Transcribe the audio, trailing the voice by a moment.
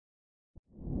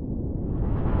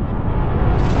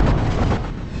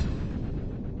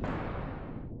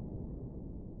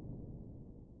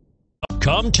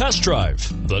Come test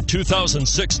drive the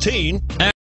 2016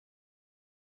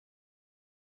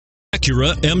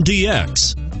 Acura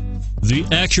MDX. The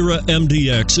Acura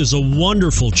MDX is a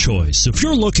wonderful choice if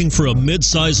you're looking for a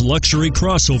mid-size luxury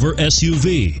crossover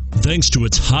SUV. Thanks to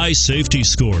its high safety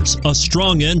scores, a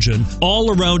strong engine,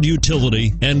 all-around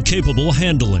utility, and capable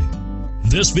handling.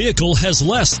 This vehicle has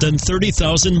less than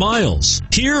 30,000 miles.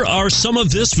 Here are some of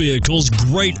this vehicle's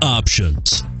great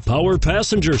options: power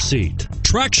passenger seat,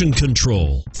 traction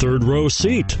control, third row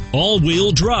seat,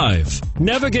 all-wheel drive,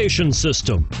 navigation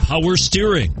system, power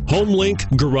steering,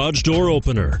 HomeLink garage door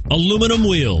opener, aluminum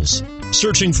wheels.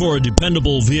 Searching for a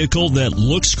dependable vehicle that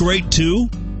looks great too?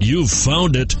 You've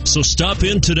found it, so stop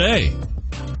in today.